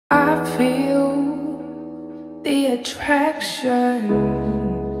feel the attraction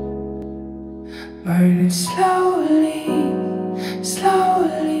burning slowly,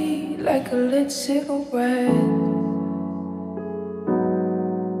 slowly, like a lit cigarette.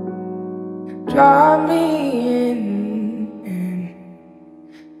 Draw me in and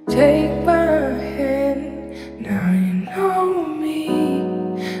take my hand. Now you know me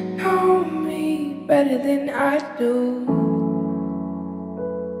better than I do.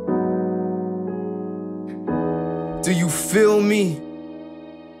 Do you feel me?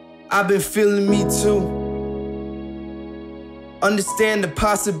 I've been feeling me too. Understand the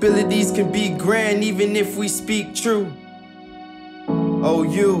possibilities can be grand even if we speak true. Oh,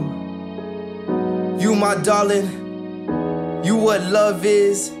 you my darling, you what love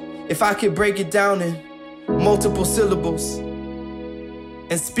is. If I could break it down in multiple syllables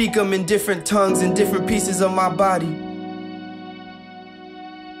and speak them in different tongues and different pieces of my body,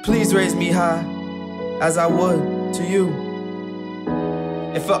 please raise me high as I would to you.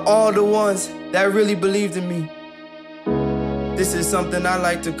 And for all the ones that really believed in me, this is something I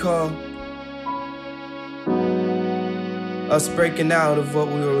like to call us breaking out of what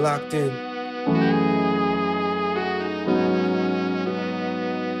we were locked in.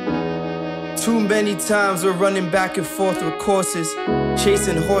 Too many times we're running back and forth with courses,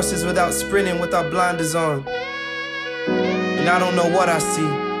 chasing horses without sprinting with our blinders on. And I don't know what I see.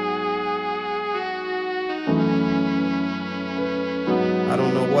 I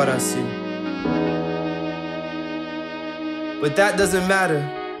don't know what I see. But that doesn't matter.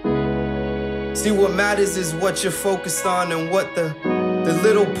 See, what matters is what you're focused on and what the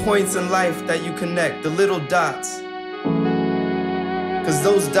little points in life that you connect, the little dots. Because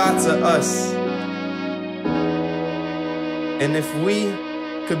those dots are us. And if we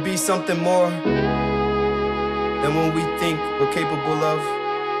could be something more than what we think we're capable of,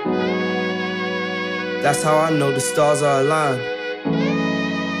 that's how I know the stars are aligned.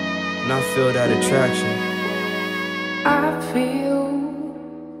 And I feel that attraction. I feel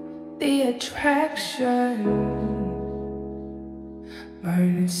the attraction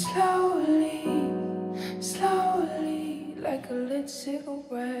burning slowly, slowly, like a lit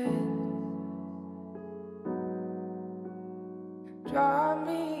cigarette.